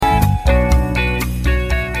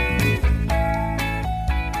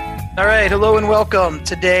All right, hello and welcome.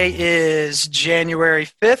 Today is January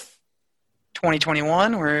 5th,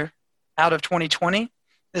 2021. We're out of 2020.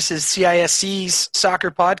 This is CISC's soccer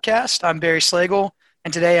podcast. I'm Barry Slagle,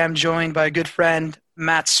 and today I'm joined by a good friend,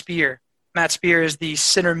 Matt Spear. Matt Spear is the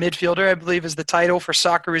center midfielder, I believe is the title for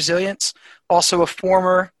Soccer Resilience. Also a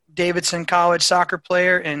former Davidson College soccer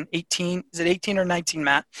player and 18 or 19,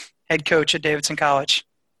 Matt? Head coach at Davidson College.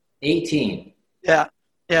 18.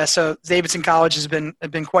 Yeah, so Davidson College has been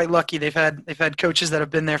quite lucky. They've had coaches that have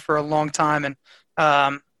been there for a long time, and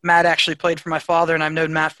Matt actually played for my father, and I've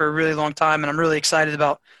known Matt for a really long time, and I'm really excited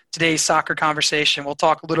about today's soccer conversation. We'll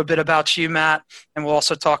talk a little bit about you, Matt, and we'll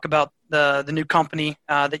also talk about the new company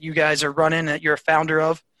that you guys are running, that you're a founder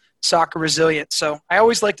of, Soccer Resilience. So I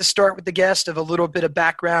always like to start with the guest of a little bit of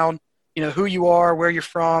background, who you are, where you're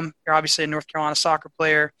from. You're obviously a North Carolina soccer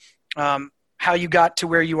player. How you got to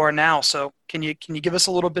where you are now. So can you give us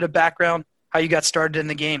a little bit of background, how you got started in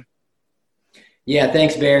the game? Yeah,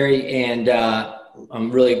 thanks, Barry. And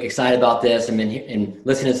I'm really excited about this. I mean, and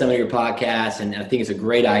listening to some of your podcasts, and I think it's a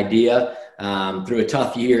great idea through a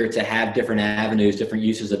tough year to have different avenues, different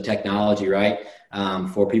uses of technology, right?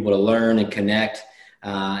 For people to learn and connect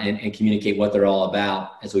and communicate what they're all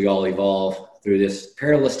about as we all evolve through this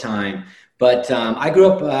perilous time. But I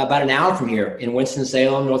grew up about an hour from here in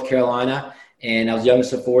Winston-Salem, North Carolina. And I was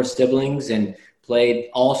youngest of four siblings and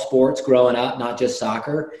played all sports growing up, not just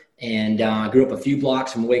soccer. And I grew up a few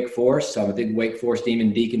blocks from Wake Forest, so I'm a big Wake Forest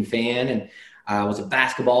Demon Deacon fan. And I was a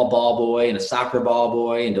basketball ball boy and a soccer ball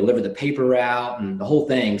boy and delivered the paper route and the whole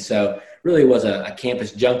thing. So really was a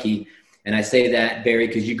campus junkie. And I say that, Barry,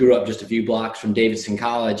 because you grew up just a few blocks from Davidson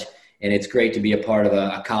College, and it's great to be a part of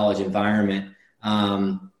a college environment.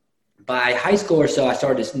 By high school or so, I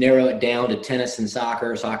started to narrow it down to tennis and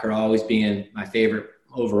soccer always being my favorite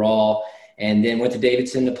overall. And then went to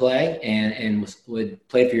Davidson to play and would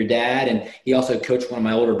play for your dad. And he also coached one of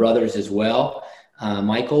my older brothers as well,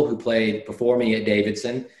 Michael, who played before me at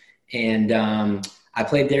Davidson. And I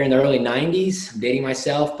played there in the early 90s, dating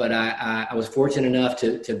myself, but I was fortunate enough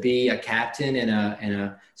to be a captain and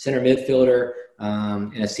a center midfielder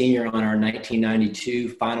and a senior on our 1992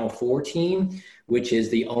 Final Four team, which is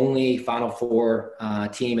the only Final Four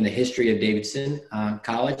team in the history of Davidson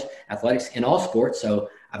College athletics in all sports. So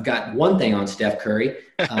I've got one thing on Steph Curry.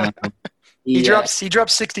 He dropped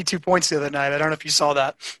 62 points the other night. I don't know if you saw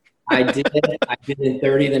that. I did in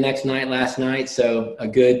 30 the next night last night. So a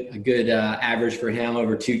good average for him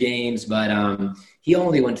over 2 games, but he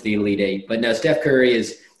only went to the Elite Eight. But no, Steph Curry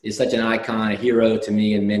is such an icon, a hero to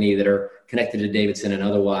me and many that are connected to Davidson and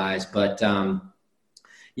otherwise. But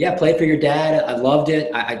yeah, played for your dad. I loved it.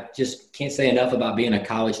 I just can't say enough about being a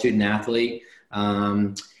college student athlete.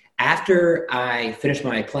 After I finished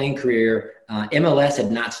my playing career, MLS had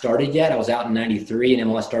not started yet. I was out in 93 and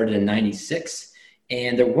MLS started in 96.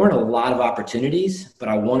 And there weren't a lot of opportunities, but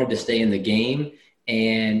I wanted to stay in the game.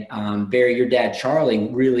 And Barry, your dad, Charlie,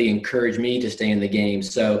 really encouraged me to stay in the game.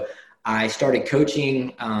 So I started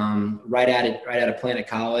coaching right out of Planet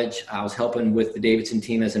College. I was helping with the Davidson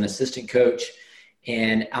team as an assistant coach.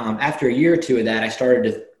 And after a year or two of that, I started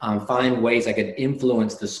to find ways I could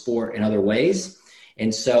influence the sport in other ways.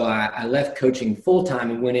 And so I left coaching full-time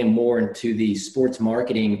and went in more into the sports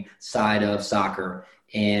marketing side of soccer.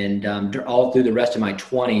 And all through the rest of my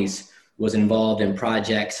 20s was involved in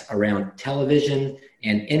projects around television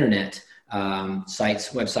and internet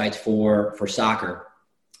websites for soccer.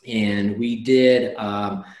 And we did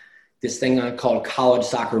this thing called College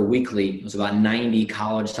Soccer Weekly. It was about 90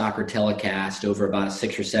 college soccer telecasts over about a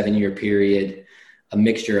 6 or 7 year period, a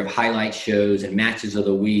mixture of highlight shows and matches of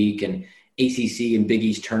the week and ACC and Big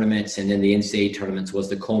East tournaments. And then the NCAA tournaments was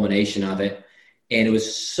the culmination of it. And it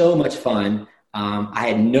was so much fun. I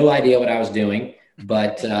had no idea what I was doing,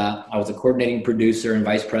 but I was a coordinating producer and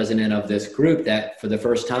vice president of this group that for the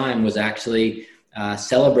first time was actually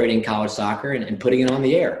celebrating college soccer and putting it on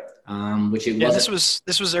the air. Which it was.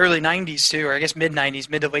 This was early 90s too, or I guess mid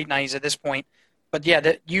to late 90s at this point. But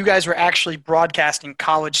yeah, you guys were actually broadcasting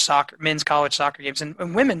college soccer, men's college soccer games,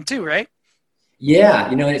 and women too, right? Yeah,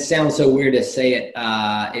 and it sounds so weird to say it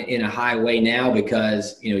in a high way now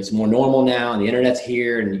because it's more normal now, and the internet's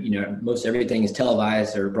here, and most everything is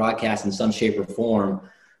televised or broadcast in some shape or form.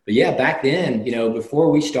 But yeah, back then, before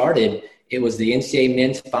we started, it was the NCAA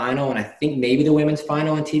men's final, and I think maybe the women's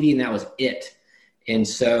final on TV, and that was it. And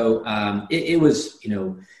so it was,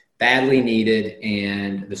 badly needed,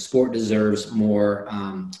 and the sport deserves more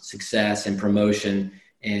success and promotion.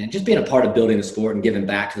 And just being a part of building the sport and giving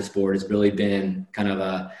back to the sport has really been kind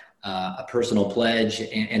of a personal pledge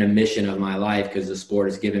and a mission of my life, because the sport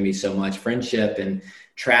has given me so much friendship and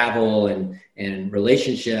travel and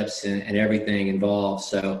relationships and everything involved.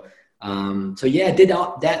 So yeah, I did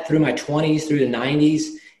all that through my 20s, through the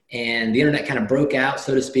 90s, and the internet kind of broke out,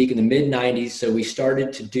 so to speak, in the mid 90s. So we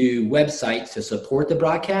started to do websites to support the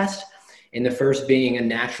broadcast. And the first being a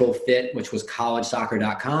natural fit, which was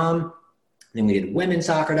collegesoccer.com. Then we did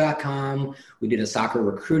womensoccer.com. We did a soccer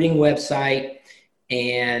recruiting website.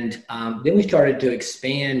 And then we started to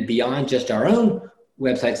expand beyond just our own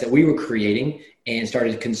websites that we were creating and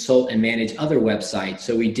started to consult and manage other websites.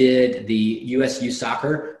 So we did the USU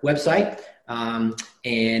Soccer website,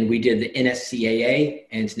 and we did the NSCAA,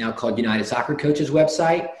 and it's now called United Soccer Coaches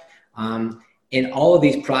website. And all of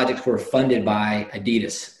these projects were funded by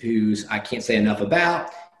Adidas, who's I can't say enough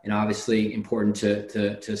about, and obviously important to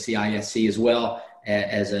CISC as well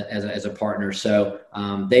as a partner. So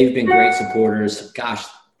they've been great supporters, gosh,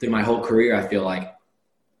 through my whole career, I feel like.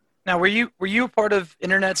 Now, were you a part of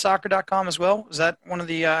internetsoccer.com as well? Was that one of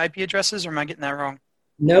the IP addresses, or am I getting that wrong?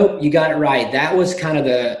 Nope, you got it right. That was kind of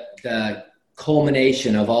the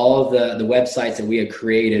culmination of all of the websites that we had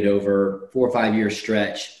created over 4 or 5 year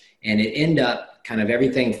stretch. And it ended up kind of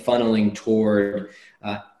everything funneling toward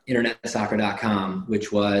internetsoccer.com,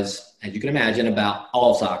 which was, as you can imagine, about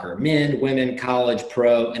all soccer, men, women, college,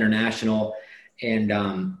 pro, international.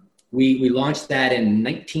 And we launched that in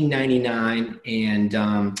 1999,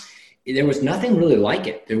 and there was nothing really like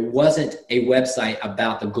it. There wasn't a website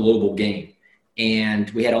about the global game.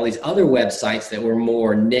 And we had all these other websites that were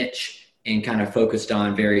more niche and kind of focused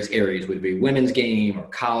on various areas, would be women's game or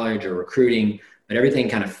college or recruiting, but everything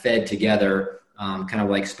kind of fed together, kind of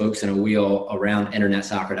like spokes in a wheel around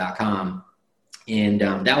internetsoccer.com. And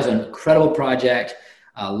that was an incredible project.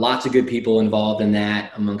 Lots of good people involved in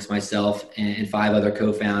that amongst myself and 5 other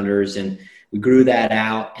co-founders. And we grew that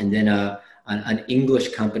out. And then an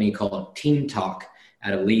English company called Team Talk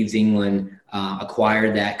out of Leeds, England,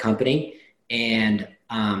 acquired that company. And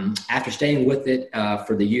after staying with it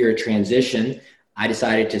for the year of transition, I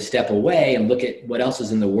decided to step away and look at what else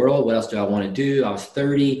is in the world. What else do I want to do? I was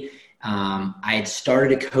 30. I had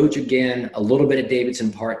started to coach again a little bit at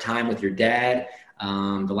Davidson part-time with your dad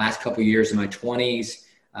the last couple of years in my 20s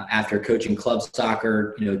after coaching club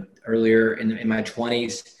soccer, earlier in my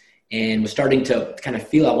 20s, and was starting to kind of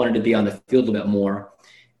feel I wanted to be on the field a bit more.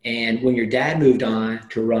 And when your dad moved on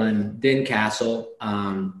to run then Castle,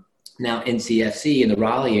 now NCFC in the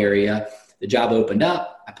Raleigh area, the job opened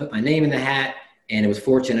up. I put my name in the hat, and I was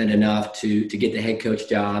fortunate enough to get the head coach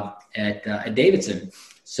job at Davidson.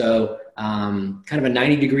 So kind of a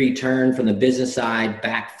 90-degree turn from the business side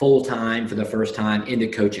back full-time for the first time into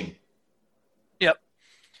coaching. Yep.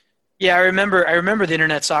 Yeah, I remember the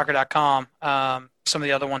internetsoccer.com. Some of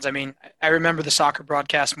the other ones. I mean, I remember the soccer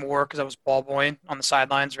broadcast more because I was ball boying on the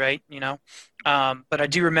sidelines, right? But I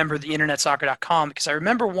do remember the internetsoccer.com because I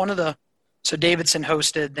remember so Davidson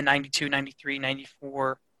hosted the 92, 93,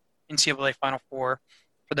 94 NCAA Final Four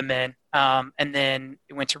for the men. And then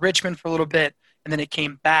it went to Richmond for a little bit, and then it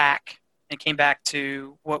came back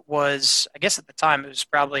to what was, I guess at the time, it was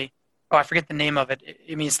probably, I forget the name of it.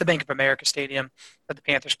 I mean, it's the Bank of America Stadium that the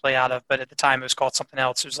Panthers play out of, but at the time it was called something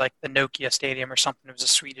else. It was like the Nokia Stadium or something. It was a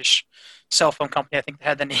Swedish cell phone company. I think they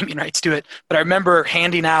had the naming rights to it. But I remember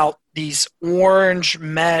handing out these orange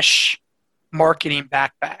mesh marketing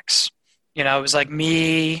backpacks. It was like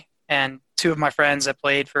me and 2 of my friends that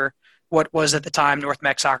played for what was at the time North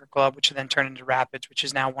Meck Soccer Club, which then turned into Rapids, which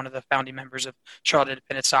is now one of the founding members of Charlotte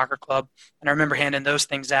Independent Soccer Club. And I remember handing those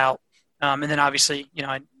things out. And then obviously,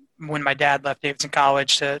 when my dad left Davidson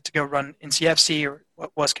College to go run NCFC, or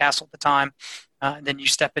what was Castle at the time, and then you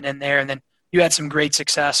stepping in there, and then you had some great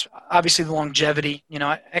success. Obviously, the longevity.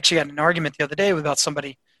 I actually had an argument the other day about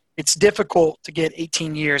somebody. It's difficult to get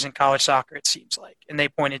 18 years in college soccer, it seems like, and they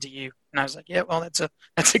pointed to you, and I was like, yeah, well, that's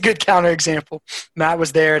a good counterexample. Matt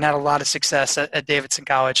was there and had a lot of success at Davidson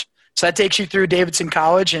College. So that takes you through Davidson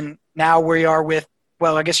College, and now where you are with.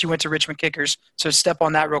 Well, I guess you went to Richmond Kickers. So step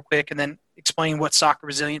on that real quick and then explain what soccer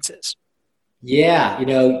resilience is. Yeah.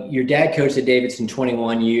 Your dad coached at Davidson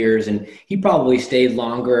 21 years, and he probably stayed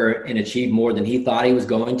longer and achieved more than he thought he was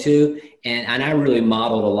going to. And I really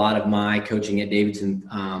modeled a lot of my coaching at Davidson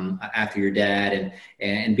after your dad,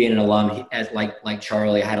 and being an alum, like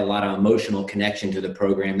Charlie, I had a lot of emotional connection to the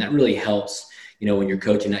program. That really helps, when you're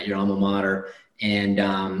coaching at your alma mater. And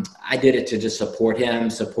I did it to just support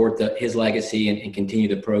him, support his legacy, and continue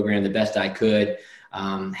the program the best I could.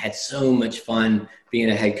 Had so much fun being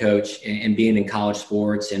a head coach and being in college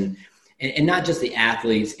sports. And and not just the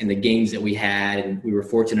athletes and the games that we had. And we were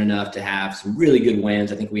fortunate enough to have some really good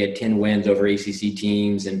wins. I think we had 10 wins over ACC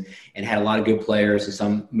teams and had a lot of good players, and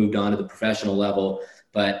some moved on to the professional level.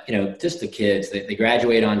 But, just the kids, they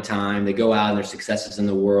graduate on time, they go out and their successes in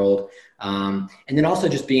the world. And then also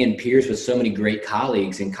just being peers with so many great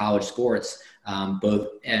colleagues in college sports, both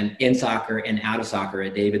in soccer and out of soccer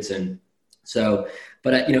at Davidson. So,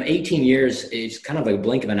 but 18 years is kind of like a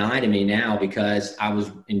blink of an eye to me now, because I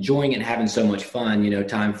was enjoying it and having so much fun.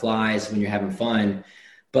 Time flies when you're having fun.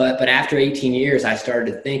 But after 18 years, I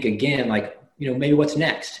started to think again, like, maybe what's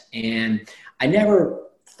next? And I never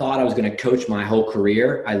thought I was going to coach my whole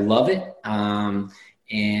career. I love it. And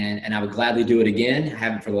I would gladly do it again. I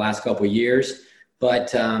haven't for the last couple of years.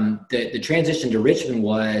 But the transition to Richmond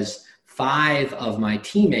was 5 of my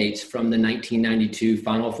teammates from the 1992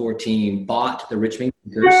 Final Four team bought the Richmond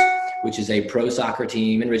Kickers, which is a pro soccer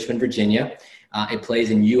team in Richmond, Virginia. It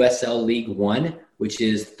plays in USL League One, which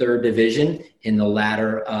is third division in the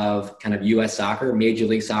ladder of kind of U.S. soccer, Major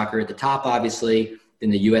League Soccer at the top, obviously, then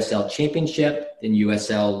the USL Championship, then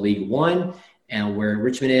USL League One, and where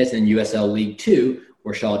Richmond is, and USL League Two,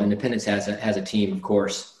 where Charlotte Independence has a team, of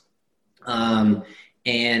course.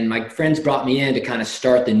 And my friends brought me in to kind of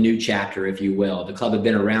start the new chapter, if you will. The club had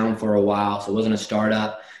been around for a while, so it wasn't a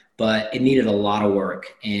startup, but it needed a lot of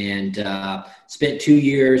work. And spent 2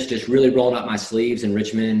 years just really rolling up my sleeves in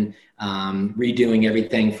Richmond, redoing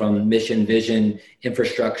everything from mission, vision,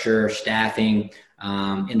 infrastructure, staffing.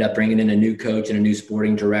 Ended up bringing in a new coach and a new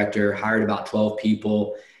sporting director, hired about 12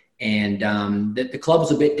 people. And the club was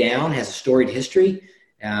a bit down, has a storied history.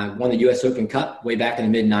 Won the U.S. Open Cup way back in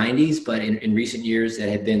the mid-'90s, but in recent years it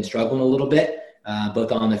had been struggling a little bit,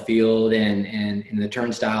 both on the field and in the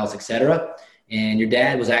turnstiles, et cetera. And your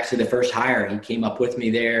dad was actually the first hire. He came up with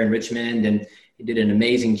me there in Richmond, and he did an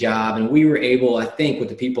amazing job. And we were able, I think, with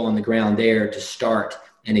the people on the ground there, to start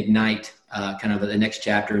and ignite kind of the next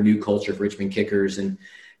chapter, a new culture for Richmond Kickers. And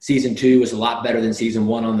season 2 was a lot better than season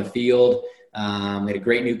 1 on the field. We had a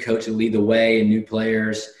great new coach to lead the way and new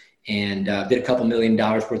players. And did a couple $1 million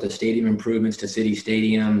worth of stadium improvements to City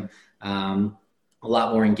Stadium, a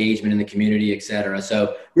lot more engagement in the community, et cetera.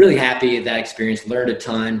 So really happy at that experience, learned a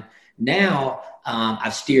ton. Now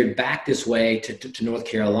I've steered back this way to North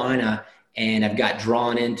Carolina, and I've got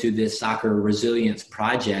drawn into this soccer resilience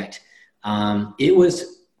project. It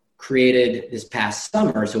was created this past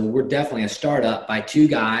summer, so we're definitely a startup, by 2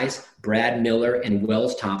 guys, Brad Miller and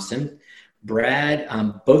Wells Thompson. Brad,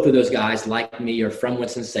 both of those guys, like me, are from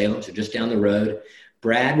Winston-Salem, so just down the road.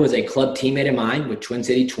 Brad was a club teammate of mine with Twin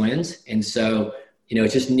City Twins. And so,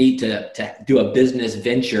 it's just neat to do a business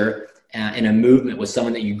venture and a movement with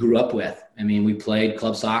someone that you grew up with. I mean, we played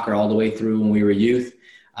club soccer all the way through when we were youth.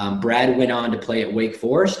 Brad went on to play at Wake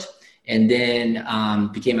Forest, and then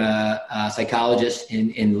became a psychologist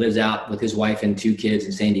and lives out with his wife and 2 kids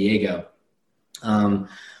in San Diego.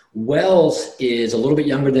 Wells is a little bit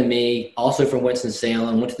younger than me, also from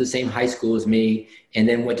Winston-Salem, went to the same high school as me, and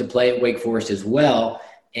then went to play at Wake Forest as well,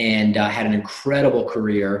 and had an incredible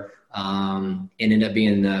career, and ended up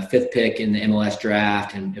being the 5th pick in the MLS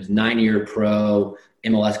draft, and it was 9-year pro,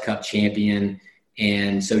 MLS Cup champion.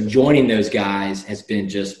 And so joining those guys has been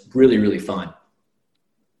just really, really fun.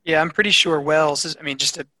 Yeah, I'm pretty sure Wells is,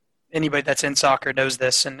 anybody that's in soccer knows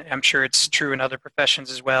this, and I'm sure it's true in other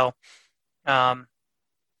professions as well.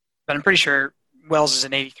 But I'm pretty sure Wells is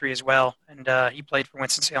an 83 as well, and he played for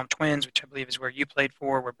Winston-Salem Twins, which I believe is where you played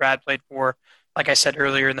for, where Brad played for. Like I said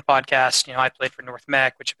earlier in the podcast, I played for North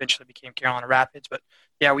Mech, which eventually became Carolina Rapids. But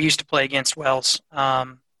yeah, we used to play against Wells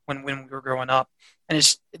when we were growing up,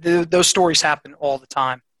 and those stories happen all the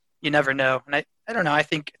time. You never know, and I don't know. I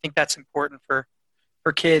think that's important for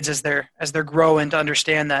kids as they're growing, to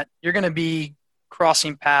understand that you're going to be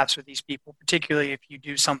crossing paths with these people, particularly if you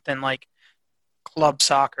do something like club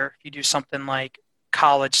soccer, if you do something like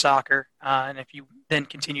college soccer, and if you then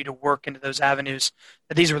continue to work into those avenues,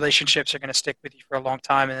 that these relationships are going to stick with you for a long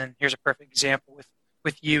time. And then here's a perfect example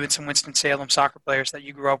with you and some Winston-Salem soccer players that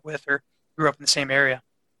you grew up with or grew up in the same area.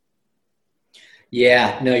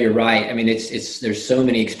 Yeah, no, you're right. I mean, there's so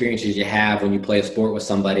many experiences you have when you play a sport with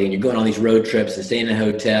somebody, and you're going on these road trips and staying in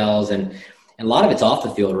hotels, and a lot of it's off the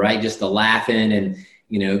field, right? Just the laughing and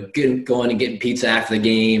going and getting pizza after the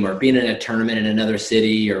game, or being in a tournament in another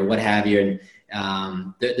city or what have you.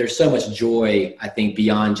 And there's so much joy, I think,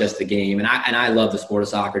 beyond just the game. And I love the sport of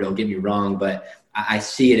soccer, don't get me wrong, but I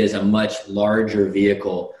see it as a much larger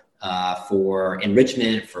vehicle for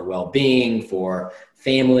enrichment, for well-being, for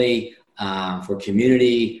family, for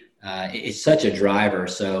community. It's such a driver.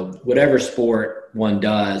 So whatever sport one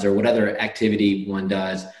does or whatever activity one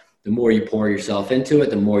does, the more you pour yourself into it,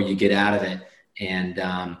 the more you get out of it.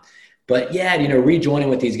 And, but yeah, rejoining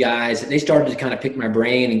with these guys, they started to kind of pick my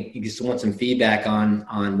brain and just want some feedback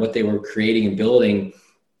on what they were creating and building.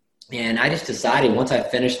 And I just decided once I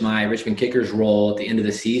finished my Richmond Kickers role at the end of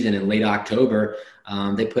the season in late October,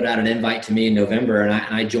 they put out an invite to me in November, and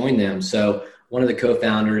I joined them. So one of the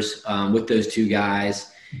co-founders with those two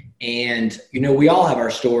guys. And, we all have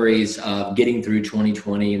our stories of getting through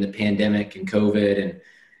 2020 and the pandemic and COVID and,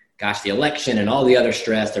 the election and all the other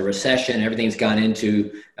stress, the recession, everything's gone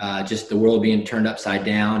into just the world being turned upside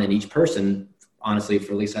down, and each person, honestly,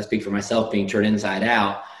 for at least I speak for myself, being turned inside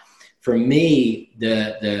out. For me,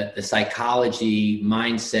 the psychology,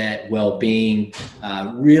 mindset, well-being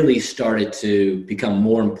really started to become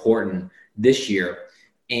more important this year.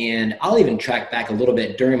 And I'll even track back a little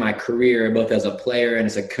bit during my career, both as a player and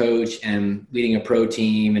as a coach and leading a pro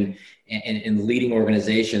team and leading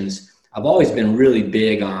organizations. I've always been really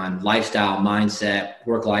big on lifestyle, mindset,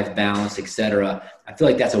 work-life balance, et cetera. I feel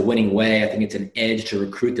like that's a winning way. I think it's an edge to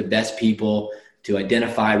recruit the best people, to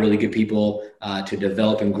identify really good people, to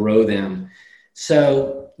develop and grow them.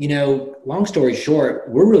 So, long story short,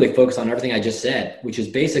 we're really focused on everything I just said, which is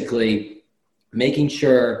basically making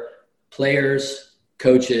sure players,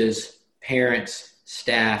 coaches, parents,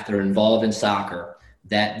 staff that are involved in soccer,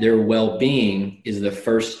 that their well-being is the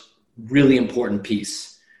first really important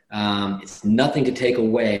piece. It's nothing to take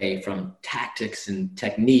away from tactics and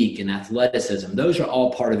technique and athleticism. Those are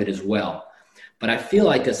all part of it as well. But I feel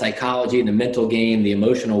like the psychology, the mental game, the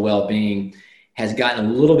emotional well-being has gotten a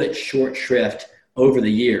little bit short shrift over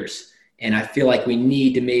the years. And I feel like we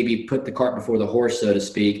need to maybe put the cart before the horse, so to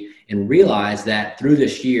speak, and realize that through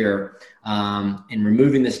this year, in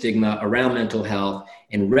removing the stigma around mental health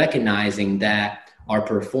and recognizing that our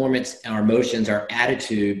performance and our emotions, our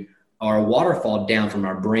attitude are a waterfall down from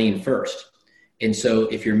our brain first. And so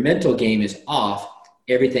if your mental game is off,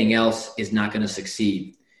 everything else is not going to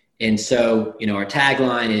succeed. And so, our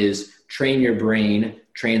tagline is train your brain,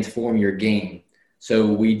 transform your game. So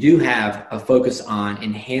we do have a focus on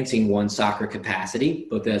enhancing one's soccer capacity,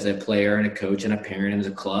 both as a player and a coach and a parent and as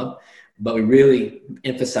a club. But we really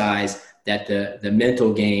emphasize that the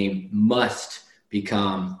mental game must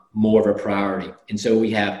become more of a priority. And so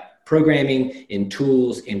we have programming and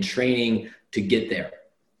tools and training to get there.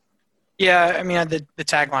 Yeah, I mean, the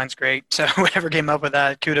tagline's great. So whoever came up with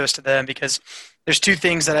that, kudos to them, because there's two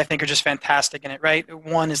things that I think are just fantastic in it, right?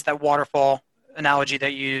 One is that waterfall analogy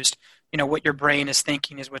that you used. What your brain is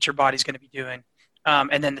thinking is what your body's going to be doing.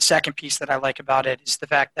 And then the second piece that I like about it is the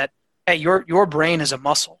fact that, hey, your brain is a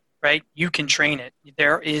muscle, right? You can train it.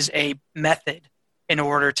 There is a method in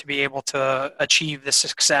order to be able to achieve the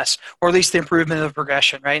success, or at least the improvement of the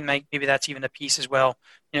progression, right? And maybe that's even a piece as well.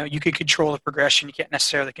 You can control the progression. You can't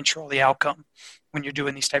necessarily control the outcome when you're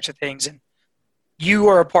doing these types of things. And you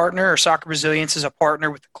are a partner, or Soccer Resilience is a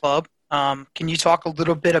partner with the club. Can you talk a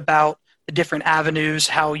little bit about the different avenues,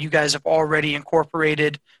 how you guys have already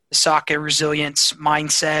incorporated the Soccer Resilience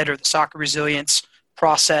mindset or the Soccer Resilience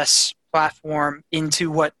process platform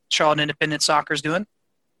into what Charlotte Independent Soccer is doing?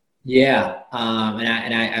 Yeah,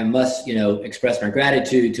 and I must, express my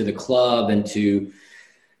gratitude to the club and to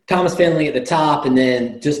Thomas Finley at the top, and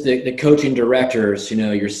then just the coaching directors,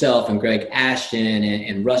 yourself and Greg Ashton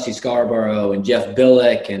and Rusty Scarborough and Jeff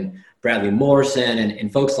Billick and Bradley Morrison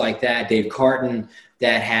and folks like that, Dave Carton,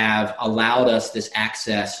 that have allowed us this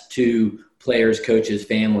access to players, coaches,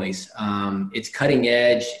 families. It's cutting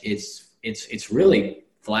edge. It's really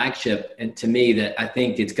flagship, and to me that I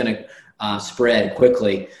think it's going to spread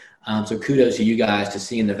quickly. So kudos to you guys to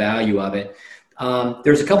seeing the value of it.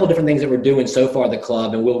 There's a couple different things that we're doing so far at the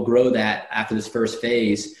club, and we'll grow that after this first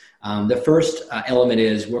phase. The first element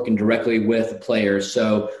is working directly with the players.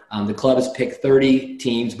 So the club has picked 30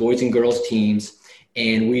 teams, boys and girls teams,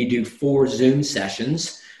 and we do 4 Zoom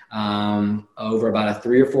sessions over about a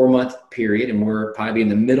 3 or 4 month period, and we're probably in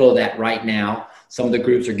the middle of that right now. Some of the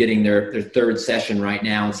groups are getting their third session right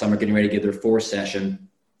now, and some are getting ready to get their 4th session.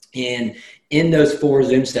 And in those 4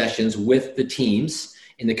 Zoom sessions with the teams,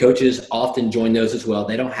 and the coaches often join those as well.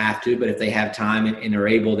 They don't have to, but if they have time and are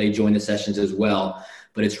able, they join the sessions as well.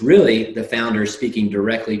 But it's really the founders speaking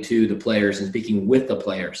directly to the players and speaking with the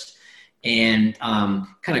players. And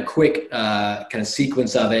kind of quick kind of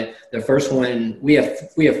sequence of it. The first one, we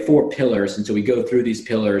have 4 pillars, and so we go through these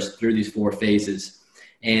pillars through these 4 phases.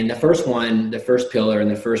 And the first one, the first pillar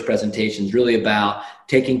and the first presentation is really about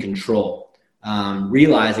taking control.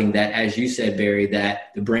 Realizing that, as you said, Barry,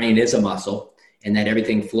 that the brain is a muscle and that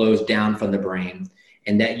everything flows down from the brain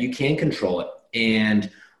and that you can control it.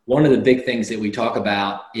 And one of the big things that we talk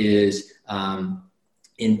about is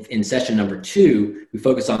in session number 2, we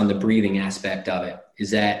focus on the breathing aspect of it.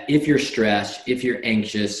 Is that if you're stressed, if you're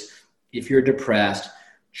anxious, if you're depressed,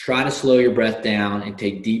 try to slow your breath down and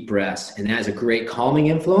take deep breaths. And that is a great calming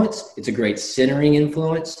influence. It's a great centering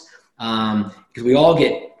influence, because we all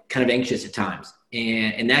get kind of anxious at times.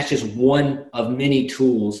 And that's just one of many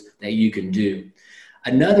tools that you can do.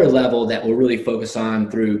 Another level that we'll really focus on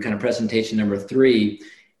through kind of presentation number 3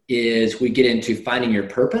 is we get into finding your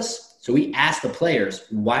purpose. So we ask the players,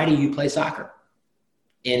 why do you play soccer?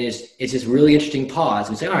 And it's this really interesting pause.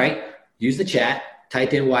 We say, all right, use the chat,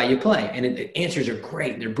 type in why you play. And the answers are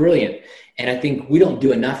great. They're brilliant. And I think we don't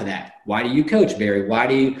do enough of that. Why do you coach, Barry? Why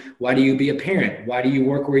do you be a parent? Why do you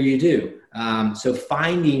work where you do? So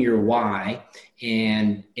finding your why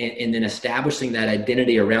and then establishing that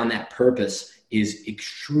identity around that purpose is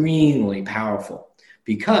extremely powerful,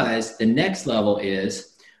 because the next level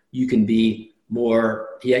is you can be more,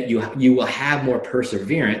 you will have more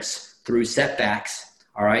perseverance through setbacks,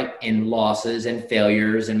 all right, and losses and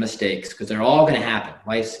failures and mistakes, because they're all going to happen.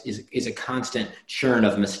 Life is a constant churn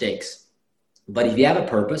of mistakes. But if you have a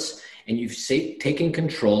purpose and you've taken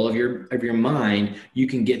control of your mind, you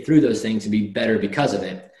can get through those things and be better because of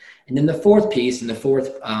it. And then the fourth piece and the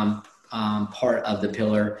fourth part of the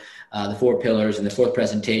pillar, the 4 pillars and the fourth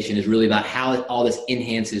presentation is really about how all this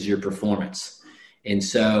enhances your performance. And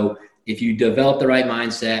so if you develop the right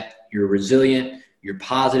mindset, you're resilient, you're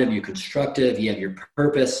positive, you're constructive, you have your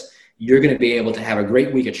purpose, you're going to be able to have a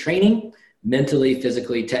great week of training, mentally,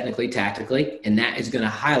 physically, technically, tactically, and that is going to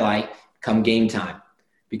highlight come game time.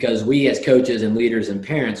 Because we as coaches and leaders and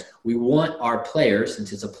parents, we want our players,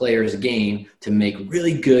 since it's a player's game, to make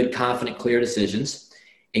really good, confident, clear decisions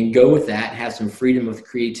and go with that, have some freedom of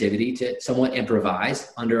creativity to somewhat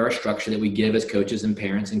improvise under our structure that we give as coaches and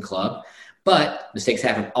parents and club. But mistakes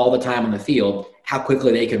happen all the time on the field, how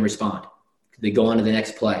quickly they can respond. They go on to the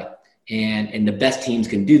next play. And the best teams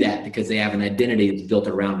can do that because they have an identity that's built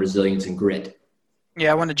around resilience and grit.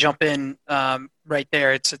 Yeah, I want to jump in right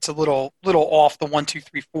there. It's a little off the 1, 2,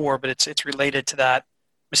 3, 4, but it's related to that.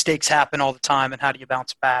 Mistakes happen all the time, and how do you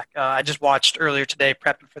bounce back? I just watched earlier today,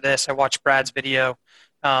 prepping for this. I watched Brad's video,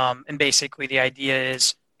 and basically the idea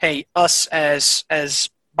is, hey, us as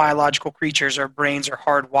biological creatures, our brains are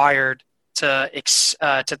hardwired to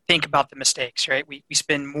think about the mistakes, right? We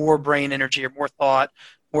spend more brain energy or more thought,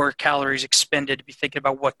 more calories expended to be thinking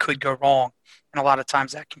about what could go wrong. And a lot of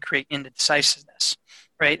times that can create indecisiveness,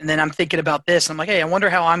 right? And then I'm thinking about this. And I'm like, hey, I wonder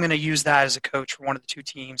how I'm going to use that as a coach for one of the 2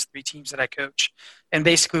 teams, 3 teams that I coach. And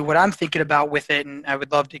basically what I'm thinking about with it, and I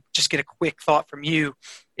would love to just get a quick thought from you,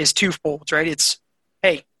 is twofold, right? It's,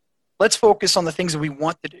 hey, let's focus on the things that we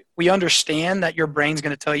want to do. We understand that your brain's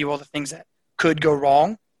going to tell you all the things that could go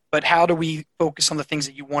wrong, but how do we focus on the things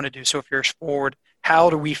that you want to do? So if you're forward, how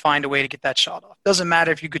do we find a way to get that shot off? Doesn't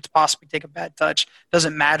matter if you could possibly take a bad touch.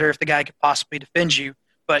 Doesn't matter if the guy could possibly defend you.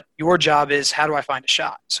 But your job is, how do I find a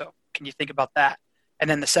shot? So can you think about that? And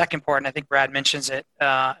then the second part, and I think Brad mentions it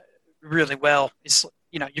really well, is,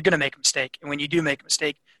 you're going to make a mistake. And when you do make a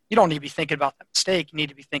mistake, you don't need to be thinking about that mistake. You need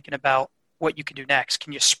to be thinking about what you can do next.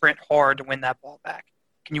 Can you sprint hard to win that ball back?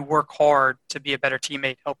 Can you work hard to be a better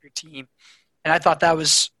teammate, help your team? And I thought that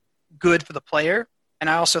was good for the player. And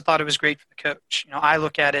I also thought it was great for the coach. I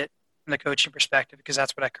look at it from the coaching perspective because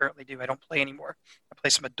that's what I currently do. I don't play anymore. I play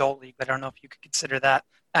some adult league, but I don't know if you could consider that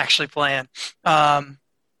actually playing. But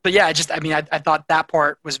yeah, I thought that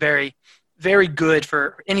part was very, very good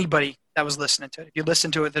for anybody that was listening to it. If you listen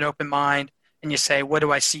to it with an open mind and you say, what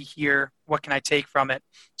do I see here? What can I take from it?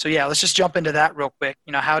 So yeah, let's just jump into that real quick.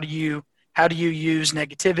 How do you use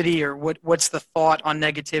negativity, or what's the thought on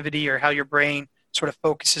negativity, or how your brain sort of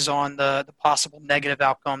focuses on the possible negative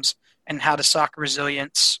outcomes, and how does soccer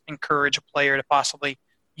resilience encourage a player to possibly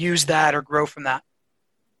use that or grow from that?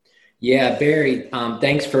 Yeah, Barry,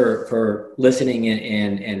 thanks for listening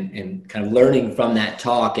and kind of learning from that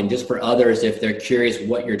talk. And just for others, if they're curious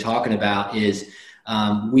what you're talking about, is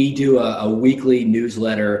we do a weekly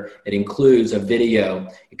newsletter. It includes a video.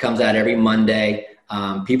 It comes out every Monday.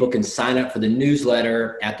 People can sign up for the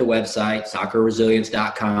newsletter at the website,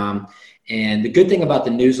 soccerresilience.com. And the good thing about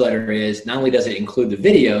the newsletter is not only does it include the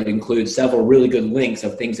video, it includes several really good links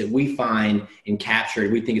of things that we find and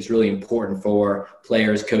captured. We think it's really important for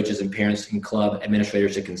players, coaches, and parents and club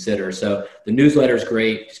administrators to consider. So the newsletter is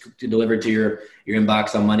great. It's delivered to your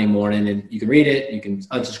inbox on Monday morning, and you can read it. You can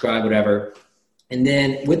unsubscribe, whatever. And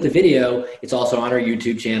then with the video, it's also on our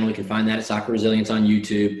YouTube channel. You can find that at Soccer Resilience on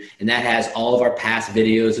YouTube. And that has all of our past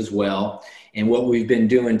videos as well. And what we've been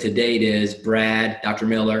doing to date is Brad, Dr.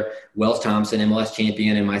 Miller, Wells Thompson, MLS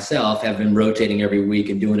champion, and myself have been rotating every week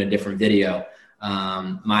and doing a different video.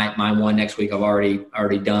 My one next week I've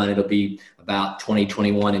already done. It'll be about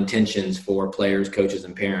 2021 intentions for players, coaches,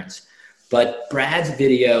 and parents. But Brad's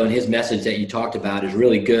video and his message that you talked about is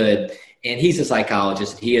really good. And he's a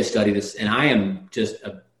psychologist. He has studied this. And I am just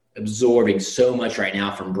absorbing so much right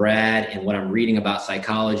now from Brad and what I'm reading about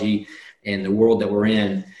psychology and the world that we're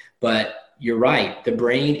in. But you're right. The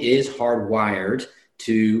brain is hardwired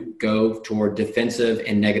to go toward defensive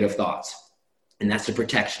and negative thoughts. And that's to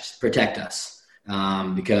protect us.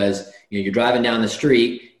 Because you're driving down the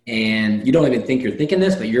street and you don't even think you're thinking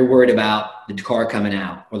this, but you're worried about the car coming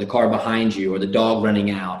out or the car behind you or the dog running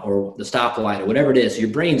out or the stoplight or whatever it is. So your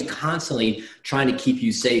brain's constantly trying to keep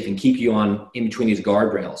you safe and keep you in between these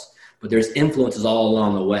guardrails. But there's influences all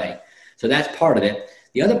along the way. So that's part of it.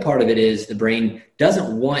 The other part of it is the brain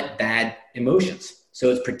doesn't want bad emotions. So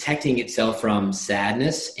it's protecting itself from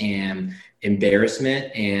sadness and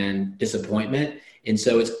embarrassment and disappointment. And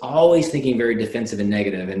so it's always thinking very defensive and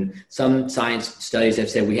negative. And some science studies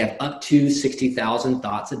have said we have up to 60,000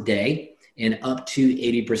 thoughts a day, and up to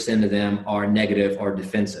 80% of them are negative or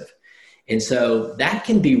defensive. And so that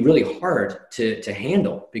can be really hard to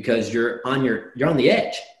handle because you're on the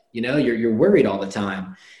edge. You're worried all the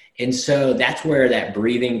time. And so that's where that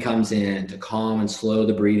breathing comes in, to calm and slow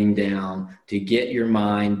the breathing down, to get your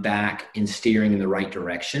mind back and steering in the right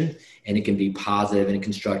direction. And it can be positive and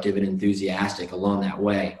constructive and enthusiastic along that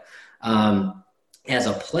way. As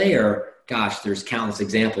a player, gosh, there's countless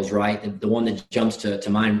examples, right? The one that jumps to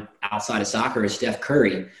mind outside of soccer is Steph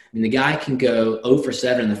Curry. I mean, the guy can go 0 for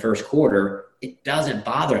 7 in the first quarter. It doesn't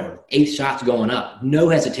bother him. 8 shots going up, no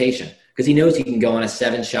hesitation, because he knows he can go on a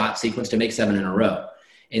 7-shot sequence to make 7 in a row.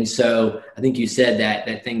 And so I think you said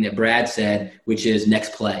that thing that Brad said, which is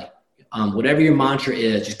next play. Whatever your mantra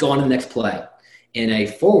is, just go on to the next play. And a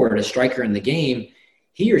forward, a striker in the game,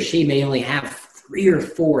 he or she may only have 3 or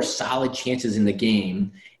 4 solid chances in the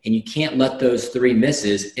game, and you can't let those 3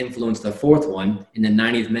 misses influence the 4th one in the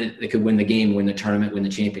 90th minute that could win the game, win the tournament, win the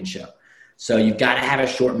championship. So you've got to have a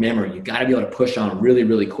short memory. You've got to be able to push on really,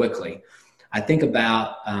 really quickly. I think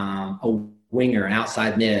about a winger, an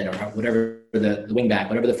outside mid, or whatever the wing back,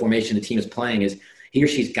 whatever the formation the team is playing is, he or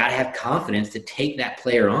she's got to have confidence to take that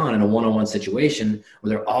player on in a one-on-one situation where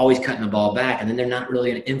they're always cutting the ball back and then they're not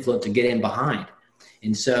really an influence to get in behind.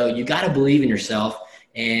 And so you got to believe in yourself.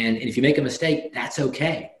 And if you make a mistake, that's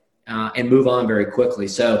okay, and move on very quickly.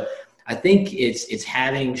 So I think it's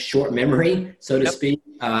having short memory, so to speak,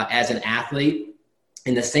 as an athlete.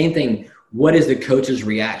 And the same thing, what is the coach's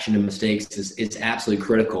reaction to mistakes is absolutely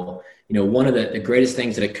critical. One of the greatest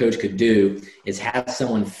things that a coach could do is have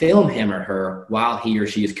someone film him or her while he or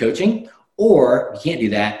she is coaching, or you can't do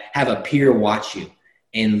that, have a peer watch you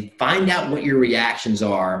and find out what your reactions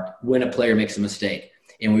are when a player makes a mistake.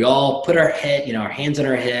 And we all put our hands on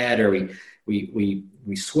our head, or we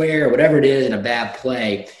swear, or whatever it is in a bad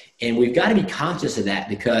play. And we've got to be conscious of that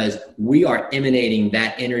because we are emanating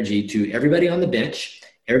that energy to everybody on the bench,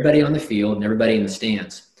 everybody on the field, and everybody in the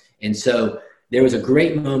stands. And so there was a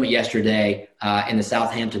great moment yesterday in the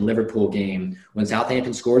Southampton-Liverpool game when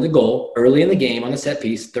Southampton scored the goal early in the game on the set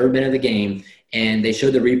piece, 3rd minute of the game, and they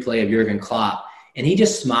showed the replay of Jurgen Klopp. And he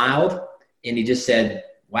just smiled, and he just said,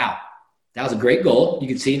 wow, that was a great goal. You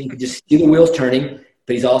could see the wheels turning,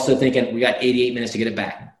 but he's also thinking, we got 88 minutes to get it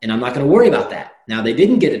back, and I'm not going to worry about that. Now, they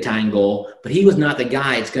didn't get a tying goal, but he was not the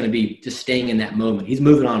guy that's going to be just staying in that moment. He's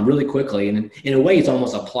moving on really quickly, and in a way, he's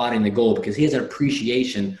almost applauding the goal because he has an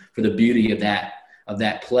appreciation for the beauty of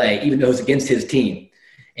that play, even though it's against his team.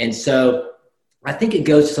 And so I think it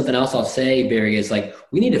goes to something else I'll say, Barry, is like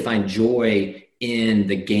we need to find joy in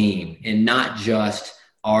the game and not just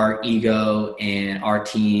our ego and our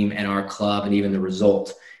team and our club and even the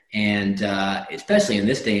result. And especially in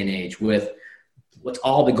this day and age with what's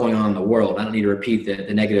all been going on in the world. I don't need to repeat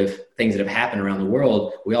the negative things that have happened around the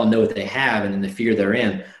world. We all know what they have and then the fear they're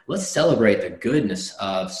in. Let's celebrate the goodness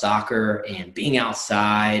of soccer and being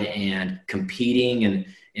outside and competing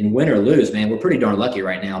and win or lose, man. We're pretty darn lucky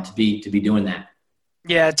right now to be doing that.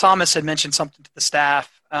 Yeah, Thomas had mentioned something to the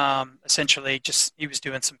staff. Essentially, just he was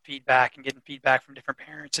doing some feedback and getting feedback from different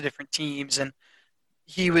parents of different teams, and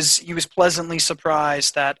he was pleasantly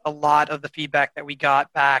surprised that a lot of the feedback that we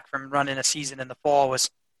got back from running a season in the fall was,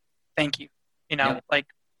 "Thank you," like,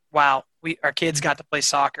 wow, our kids got to play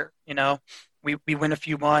soccer. We went a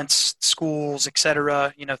few months, schools,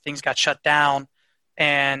 etc. Things got shut down,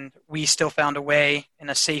 and we still found a way in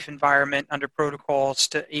a safe environment under protocols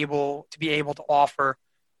to be able to offer,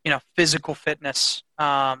 physical fitness,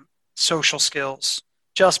 social skills,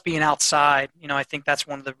 just being outside. I think that's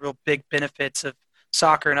one of the real big benefits of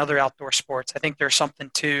soccer and other outdoor sports. I think there's something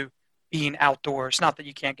to being outdoors. Not that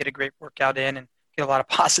you can't get a great workout in and get a lot of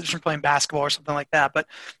positives from playing basketball or something like that, but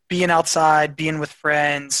being outside, being with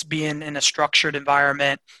friends, being in a structured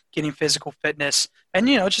environment, getting physical fitness. And,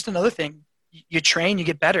 just another thing, you train, you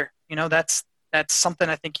get better. That's something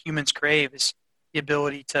I think humans crave, is the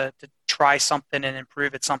ability to try something and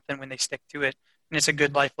improve at something when they stick to it. And it's a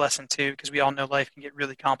good life lesson too, because we all know life can get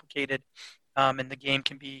really complicated. And the game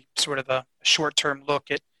can be sort of a short-term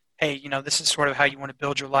look at, hey, this is sort of how you want to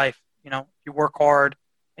build your life. If you work hard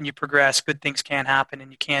and you progress, good things can happen,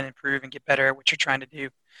 and you can improve and get better at what you're trying to do.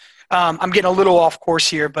 I'm getting a little off course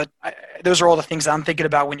here, but those are all the things I'm thinking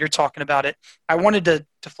about when you're talking about it. I wanted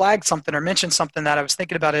to flag something or mention something that I was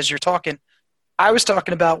thinking about as you're talking. I was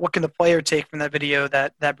talking about, what can the player take from that video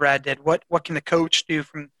that Brad did? What can the coach take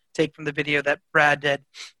from the video that Brad did?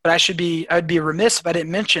 But I'd be remiss if I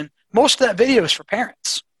didn't mention, most of that video is for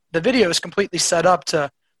parents. The video is completely set up to,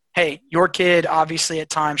 hey, your kid obviously at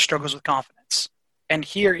times struggles with confidence. And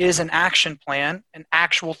here is an action plan, an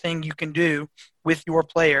actual thing you can do with your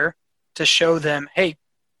player to show them, hey,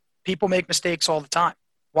 people make mistakes all the time.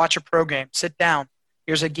 Watch a program, sit down.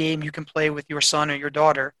 Here's a game you can play with your son or your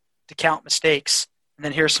daughter to count mistakes. And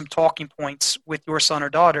then here's some talking points with your son or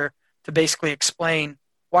daughter to basically explain,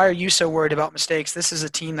 why are you so worried about mistakes? This is a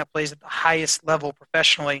team that plays at the highest level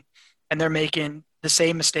professionally, and they're making the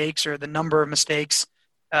same mistakes or the number of mistakes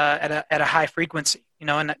at a high frequency.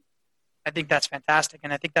 And I think that's fantastic.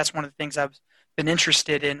 And I think that's one of the things I've been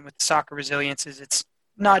interested in with Soccer Resilience, is it's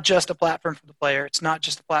not just a platform for the player. It's not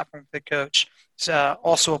just a platform for the coach. It's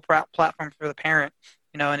also a platform for the parent,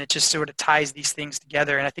 and it just sort of ties these things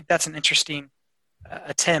together. And I think that's an interesting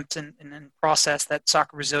attempt and process that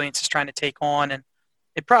Soccer Resilience is trying to take on. And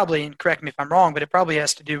it probably, and correct me if I'm wrong, but it probably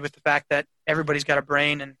has to do with the fact that everybody's got a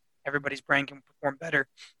brain and everybody's brain can perform better.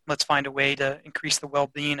 Let's find a way to increase the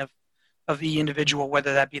well-being of the individual,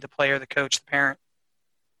 whether that be the player, the coach, the parent.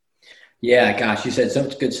 Yeah, gosh, you said some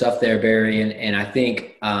good stuff there, Barry, and I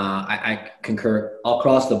think I concur all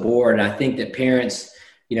across the board. And I think that parents,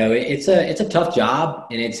 it's a tough job,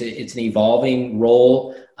 and it's an evolving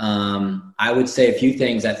role. I would say a few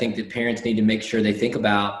things I think that parents need to make sure they think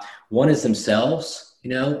about. One is themselves.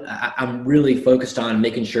 I'm really focused on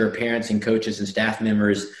making sure parents and coaches and staff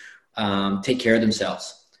members take care of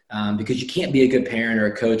themselves, because you can't be a good parent or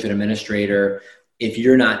a coach or an administrator if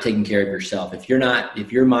you're not taking care of yourself. If your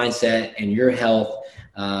mindset and your health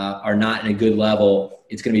are not in a good level,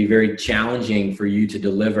 it's going to be very challenging for you to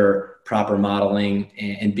deliver proper modeling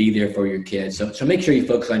and be there for your kids. So make sure you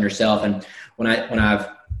focus on yourself. And when I've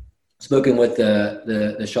spoken with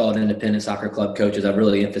the Charlotte Independent Soccer Club coaches, I've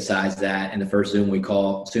really emphasized that in the first Zoom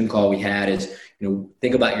call we had is,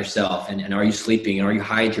 think about yourself, and are you sleeping? Are you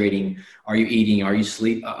hydrating? Are you eating? Are you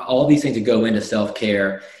sleep? All these things that go into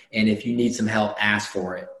self-care. And if you need some help, ask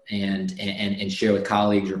for it and share with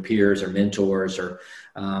colleagues or peers or mentors or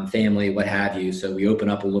family, what have you. So we open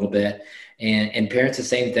up a little bit, and parents, the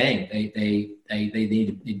same thing. They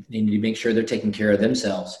need to make sure they're taking care of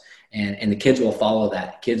themselves. And the kids will follow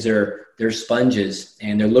that. Kids they're sponges,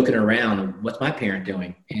 and they're looking around. What's my parent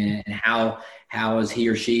doing? And how is he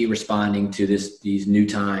or she responding to these new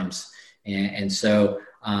times? And so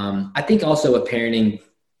I think also with parenting,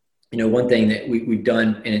 one thing that we've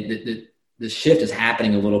done, and the shift is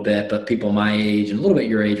happening a little bit, but people my age and a little bit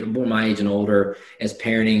your age, more my age and older, as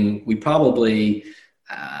parenting, we probably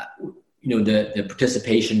the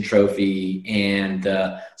participation trophy and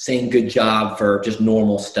saying good job for just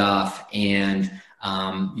normal stuff, and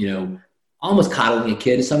almost coddling a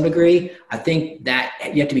kid to some degree. I think that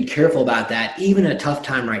you have to be careful about that. Even in a tough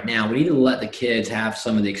time right now, we need to let the kids have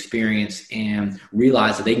some of the experience and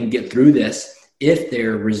realize that they can get through this if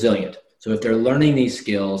they're resilient. So if they're learning these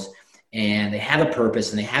skills and they have a purpose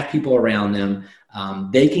and they have people around them,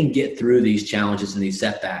 they can get through these challenges and these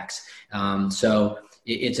setbacks. So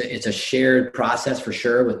it's a shared process for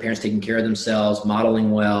sure, with parents taking care of themselves, modeling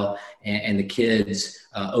well, and the kids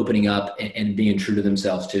opening up and being true to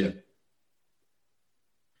themselves too.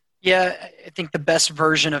 Yeah, I think the best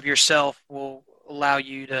version of yourself will allow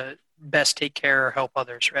you to best take care or help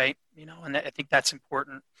others, right? And I think that's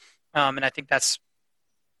important. And I think that's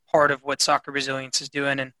part of what Soccer Resilience is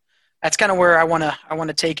doing. And that's kind of where I want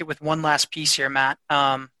to take it with one last piece here, Matt.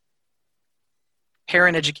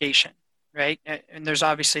 Parent education, right? And there's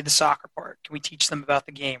obviously the soccer part. Can we teach them about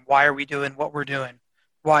the game? Why are we doing what we're doing?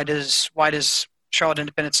 Why does Charlotte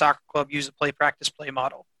Independent Soccer Club use a play, practice, play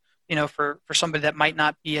model? For somebody that might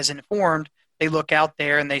not be as informed, they look out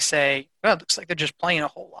there and they say, well, it looks like they're just playing a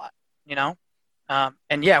whole lot,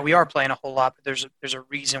 and yeah, we are playing a whole lot, but there's a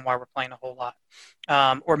reason why we're playing a whole lot.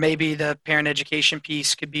 Or maybe the parent education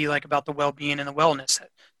piece could be like about the well-being and the wellness.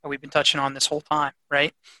 that we've been touching on this whole time,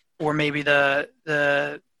 right? Or maybe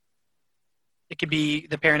it could be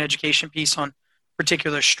the parent education piece on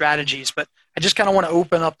particular strategies. But I just kind of want to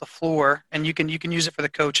open up the floor, and you can use it for the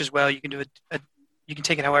coach as well. You can do you can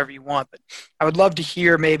take it however you want. But I would love to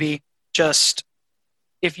hear maybe just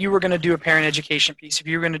if you were going to do a parent education piece, if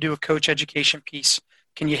you were going to do a coach education piece,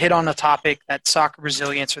 can you hit on a topic that soccer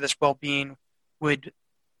resilience or this well-being would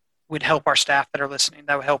help our staff that are listening,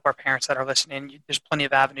 that would help our parents that are listening? There's plenty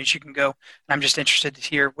of avenues you can go, and I'm just interested to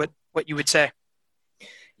hear what you would say.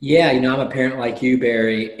 Yeah, I'm a parent like you,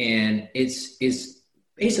 Barry, and it's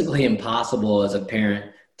basically impossible as a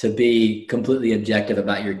parent to be completely objective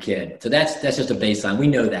about your kid. So that's just a baseline. We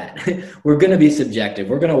know that. We're going to be subjective.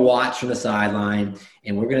 We're going to watch from the sideline,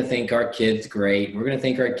 and we're going to think our kid's great. We're going to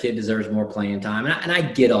think our kid deserves more playing time. And I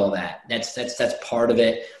get all that. That's part of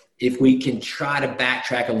it. If we can try to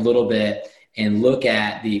backtrack a little bit and look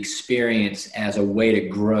at the experience as a way to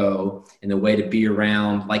grow and the way to be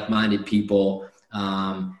around like-minded people,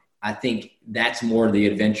 I think that's more the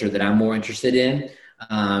adventure that I'm more interested in.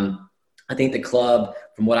 I think the club,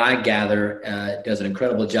 from what I gather, does an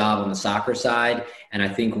incredible job on the soccer side. And I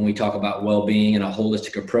think when we talk about well-being and a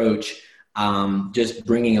holistic approach, just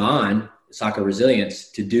bringing on soccer resilience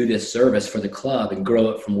to do this service for the club and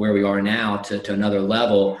grow it from where we are now to another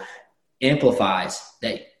level amplifies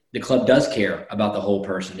that the club does care about the whole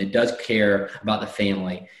person. It does care about the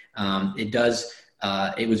family.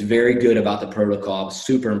 It was very good about the protocol. I was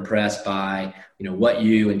super impressed by, what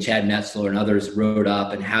you and Chad Metzler and others wrote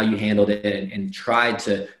up and how you handled it and tried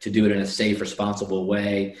to do it in a safe, responsible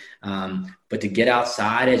way. But to get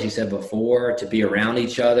outside, as you said before, to be around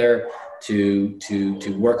each other, to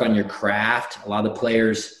work on your craft. A lot of the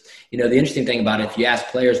players, the interesting thing about it, if you ask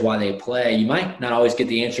players why they play, you might not always get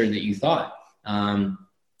the answer that you thought.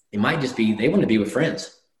 It might just be they want to be with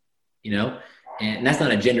friends, and that's not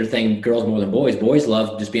a gender thing, girls more than boys. Boys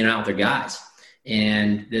love just being out with their guys.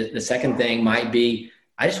 And the second thing might be,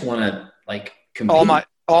 I just want to compete.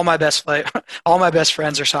 All my best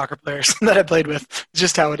friends are soccer players that I played with. It's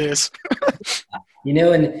just how it is.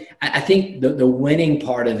 And I think the winning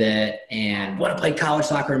part of it and want to play college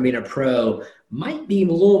soccer and being a pro might be a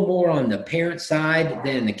little more on the parent side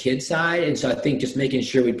than the kid side. And so I think just making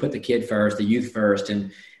sure we put the kid first, the youth first.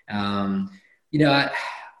 And,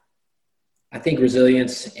 I think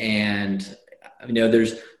resilience and,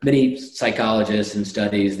 there's many psychologists and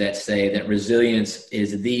studies that say that resilience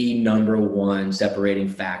is the number one separating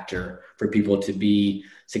factor for people to be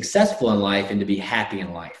successful in life and to be happy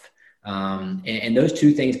in life. And those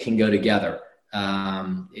two things can go together.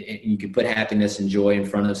 You can put happiness and joy in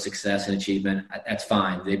front of success and achievement. That's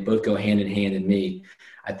fine. They both go hand in hand in me.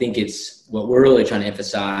 I think it's what we're really trying to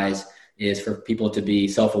emphasize is for people to be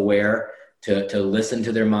self-aware, to listen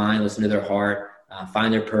to their mind, listen to their heart,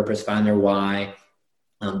 find their purpose, find their why,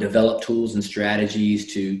 develop tools and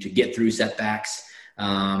strategies to get through setbacks.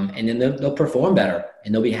 And then they'll perform better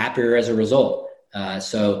and they'll be happier as a result.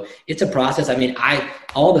 So it's a process.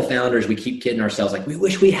 All the founders, we keep kidding ourselves, we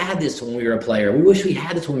wish we had this when we were a player. We wish we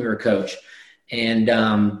had this when we were a coach. And,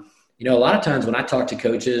 a lot of times when I talk to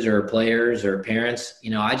coaches or players or parents,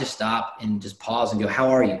 I just stop and just pause and go, how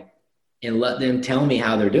are you? And let them tell me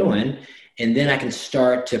how they're doing. And then I can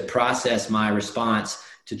start to process my response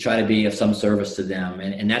to try to be of some service to them.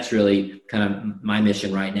 And that's really kind of my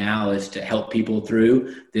mission right now, is to help people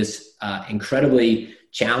through this incredibly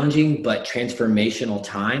challenging but transformational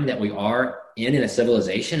time that we are in a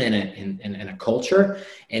civilization and in a culture.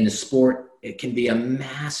 And the sport, it can be a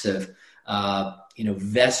massive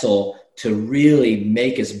vessel to really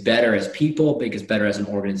make us better as people, make us better as an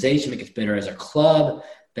organization, make us better as a club,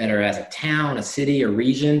 better as a town, a city, a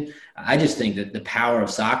region. I just think that the power of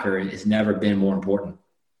soccer has never been more important.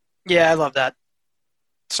 Yeah, I love that.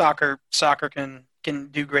 Soccer can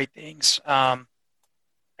do great things. And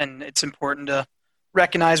it's important to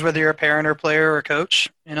recognize whether you're a parent or player or a coach,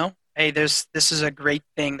 hey, this is a great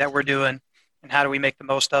thing that we're doing, and how do we make the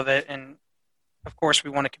most of it? And of course we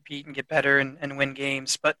want to compete and get better and win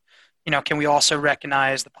games, but can we also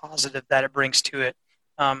recognize the positive that it brings to it?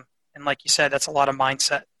 And like you said, that's a lot of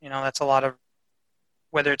mindset, that's a lot of,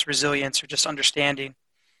 whether it's resilience or just understanding.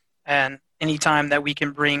 And anytime that we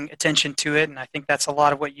can bring attention to it, and I think that's a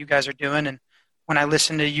lot of what you guys are doing. And when I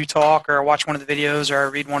listen to you talk or I watch one of the videos or I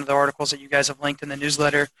read one of the articles that you guys have linked in the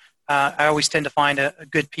newsletter, I always tend to find a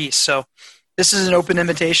good piece. So this is an open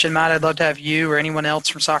invitation, Matt. I'd love to have you or anyone else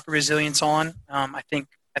from Soccer Resilience on. I think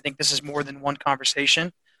this is more than one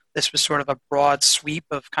conversation. This was sort of a broad sweep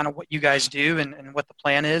of kind of what you guys do and what the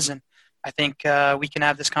plan is. And I think we can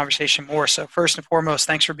have this conversation more. So first and foremost,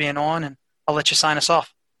 thanks for being on, and I'll let you sign us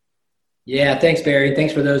off. Yeah, thanks, Barry.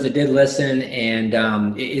 Thanks for those that did listen. And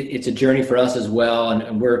it's a journey for us as well.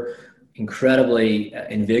 And we're incredibly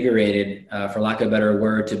invigorated, for lack of a better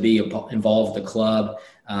word, to be involved with the club.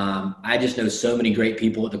 I just know so many great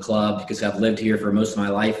people at the club because I've lived here for most of my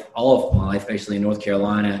life, all of my life, basically in North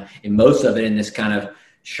Carolina, and most of it in this kind of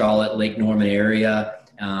Charlotte, Lake Norman area.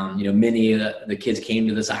 Many of the kids came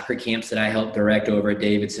to the soccer camps that I helped direct over at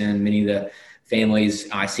Davidson. Many of the families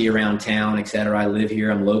I see around town, et cetera. I live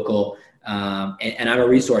here, I'm local. And I'm a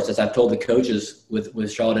resource, as I've told the coaches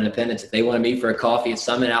with Charlotte Independence. If they want to meet for a coffee at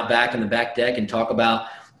Summit out back in the back deck and talk about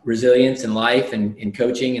resilience and life and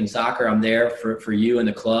coaching and soccer, I'm there for you and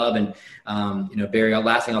the club. And, Barry,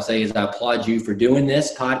 last thing I'll say is I applaud you for doing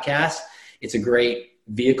this podcast. It's a great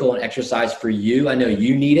vehicle and exercise for you. I know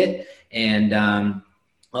you need it. And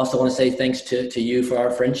I also want to say thanks to you for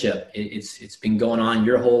our friendship. It's been going on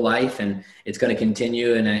your whole life, and it's going to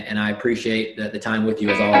continue. And I appreciate the time with you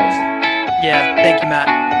as always. Yeah, thank you,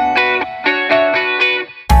 Matt.